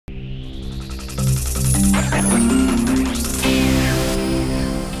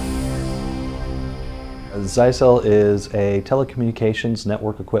ZyXEL is a telecommunications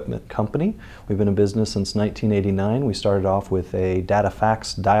network equipment company. We've been in business since 1989. We started off with a data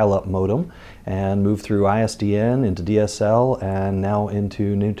fax dial-up modem and moved through ISDN into DSL and now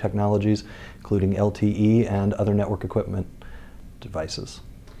into new technologies including LTE and other network equipment devices.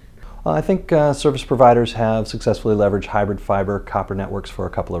 Well, I think service providers have successfully leveraged hybrid fiber copper networks for a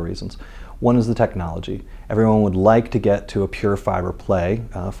couple of reasons. One is the technology. Everyone would like to get to a pure fiber play.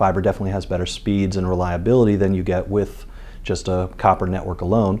 Fiber definitely has better speeds and reliability than you get with just a copper network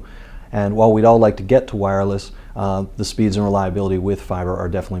alone. And while we'd all like to get to wireless, the speeds and reliability with fiber are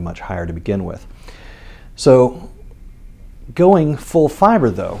definitely much higher to begin with. So going full fiber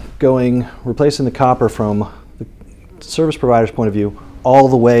though, replacing the copper from the service provider's point of view all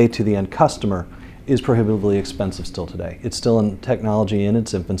the way to the end customer is prohibitively expensive still today. It's still in technology in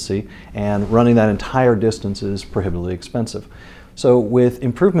its infancy, and running that entire distance is prohibitively expensive. So with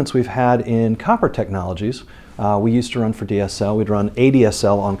improvements we've had in copper technologies, we used to run for DSL, we'd run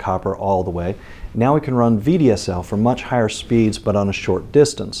ADSL on copper all the way. Now we can run VDSL for much higher speeds but on a short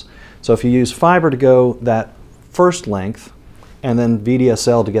distance. So if you use fiber to go that first length, and then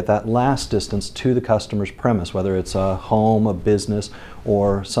VDSL to get that last distance to the customer's premise, whether it's a home, a business,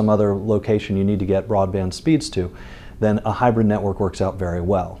 or some other location you need to get broadband speeds to, then a hybrid network works out very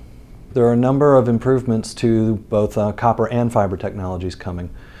well. There are a number of improvements to both copper and fiber technologies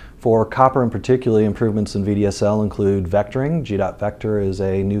coming. For copper in particular, improvements in VDSL include vectoring. G.Vector is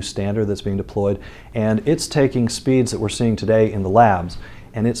a new standard that's being deployed, and it's taking speeds that we're seeing today in the labs,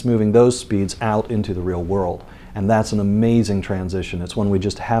 and it's moving those speeds out into the real world. And that's an amazing transition. It's one we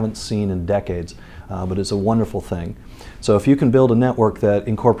just haven't seen in decades, but it's a wonderful thing. So if you can build a network that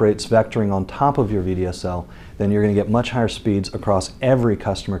incorporates vectoring on top of your VDSL, then you're going to get much higher speeds across every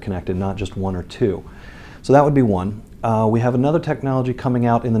customer connected, not just one or two. So that would be one. We have another technology coming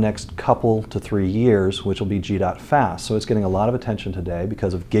out in the next couple to 3 years, which will be G.Fast. So it's getting a lot of attention today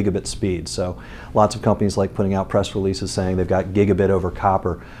because of gigabit speed. So lots of companies like putting out press releases saying they've got gigabit over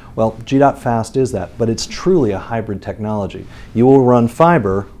copper. Well, G.Fast is that, but it's truly a hybrid technology. You will run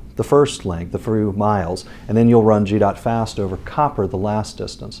fiber the first length, the few miles, and then you'll run G.Fast over copper the last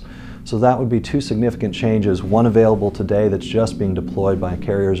distance. So that would be two significant changes, one available today that's just being deployed by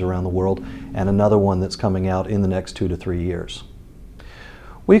carriers around the world, and another one that's coming out in the next 2 to 3 years.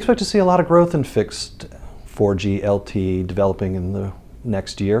 We expect to see a lot of growth in fixed 4G LTE developing in the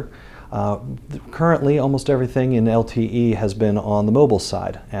next year. Currently, almost everything in LTE has been on the mobile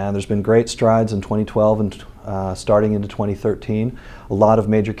side, and there's been great strides in 2012 and starting into 2013. A lot of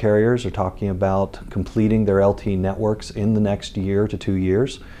major carriers are talking about completing their LTE networks in the next year to 2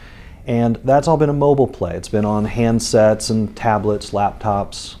 years. And that's all been a mobile play. It's been on handsets and tablets,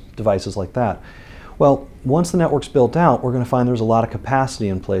 laptops, devices like that. Well, once the network's built out, we're going to find there's a lot of capacity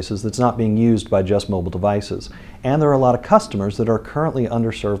in places that's not being used by just mobile devices. And there are a lot of customers that are currently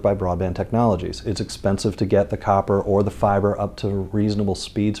underserved by broadband technologies. It's expensive to get the copper or the fiber up to reasonable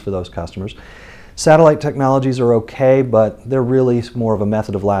speeds for those customers. Satellite technologies are okay, but they're really more of a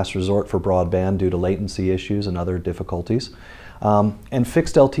method of last resort for broadband due to latency issues and other difficulties. And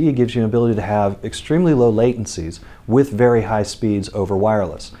fixed LTE gives you an ability to have extremely low latencies with very high speeds over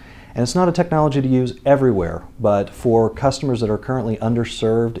wireless. And it's not a technology to use everywhere, but for customers that are currently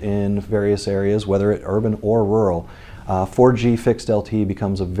underserved in various areas, whether it's urban or rural, 4G fixed LTE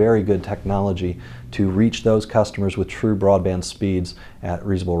becomes a very good technology to reach those customers with true broadband speeds at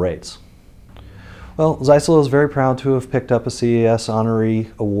reasonable rates. Well, ZyXEL is very proud to have picked up a CES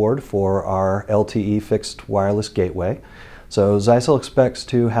honoree award for our LTE fixed wireless gateway. So ZyXEL expects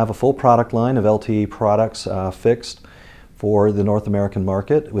to have a full product line of LTE products fixed for the North American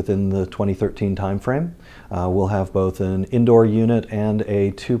market within the 2013 timeframe. We'll have both an indoor unit and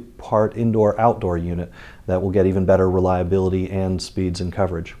a two-part indoor-outdoor unit that will get even better reliability and speeds and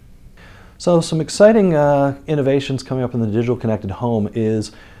coverage. So some exciting innovations coming up in the digital connected home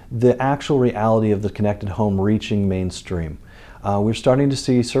is the actual reality of the connected home reaching mainstream. We're starting to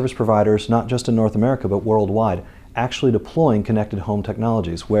see service providers, not just in North America but worldwide, actually deploying connected home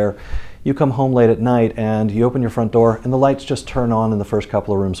technologies where you come home late at night and you open your front door and the lights just turn on in the first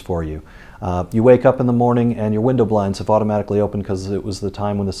couple of rooms for you. You wake up in the morning and your window blinds have automatically opened because it was the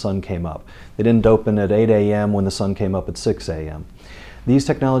time when the sun came up. They didn't open at 8 a.m. when the sun came up at 6 a.m. These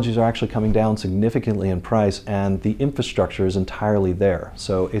technologies are actually coming down significantly in price, and the infrastructure is entirely there.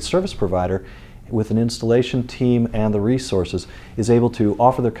 So a service provider with an installation team and the resources is able to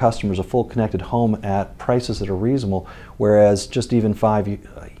offer their customers a full connected home at prices that are reasonable, whereas just even 5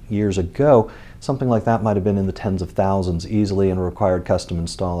 years ago, something like that might have been in the tens of thousands easily and required custom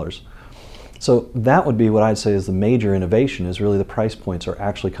installers. So that would be what I'd say is the major innovation, is really the price points are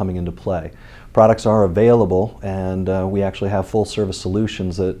actually coming into play. Products are available, and we actually have full service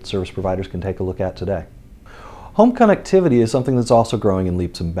solutions that service providers can take a look at today. Home connectivity is something that's also growing in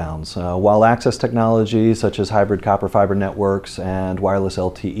leaps and bounds. While access technologies such as hybrid copper fiber networks and wireless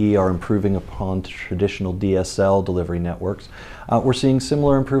LTE are improving upon traditional DSL delivery networks, we're seeing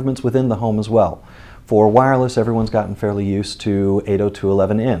similar improvements within the home as well. For wireless, everyone's gotten fairly used to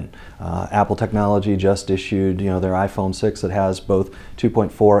 802.11n. Apple Technology just issued their iPhone 6 that has both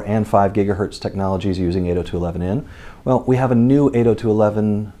 2.4 and 5 gigahertz technologies using 802.11n. Well, we have a new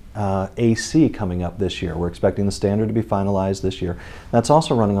 802.11 AC coming up this year. We're expecting the standard to be finalized this year. That's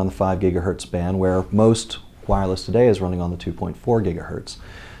also running on the 5 gigahertz band, where most wireless today is running on the 2.4 gigahertz.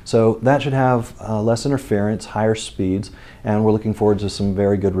 So that should have less interference, higher speeds, and we're looking forward to some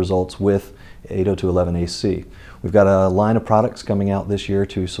very good results with 802.11 AC. We've got a line of products coming out this year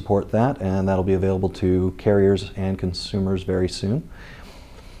to support that, and that'll be available to carriers and consumers very soon.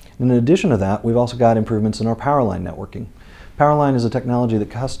 In addition to that, we've also got improvements in our power line networking. Power line is a technology that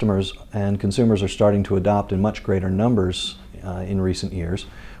customers and consumers are starting to adopt in much greater numbers in recent years.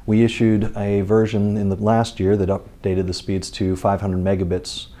 We issued a version in the last year that updated the speeds to 500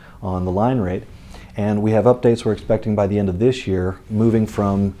 megabits on the line rate, and we have updates we're expecting by the end of this year, moving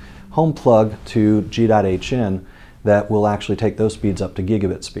from home plug to G.hn, that will actually take those speeds up to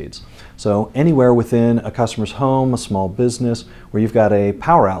gigabit speeds. So anywhere within a customer's home, a small business, where you've got a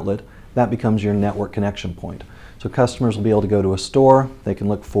power outlet, that becomes your network connection point. So customers will be able to go to a store, they can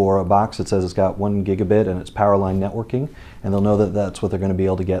look for a box that says it's got 1 gigabit and it's power line networking, and they'll know that that's what they're going to be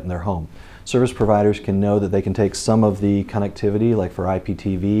able to get in their home. Service providers can know that they can take some of the connectivity, like for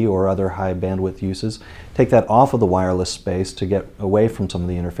IPTV or other high bandwidth uses, take that off of the wireless space to get away from some of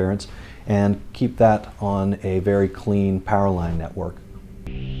the interference, and keep that on a very clean power line network.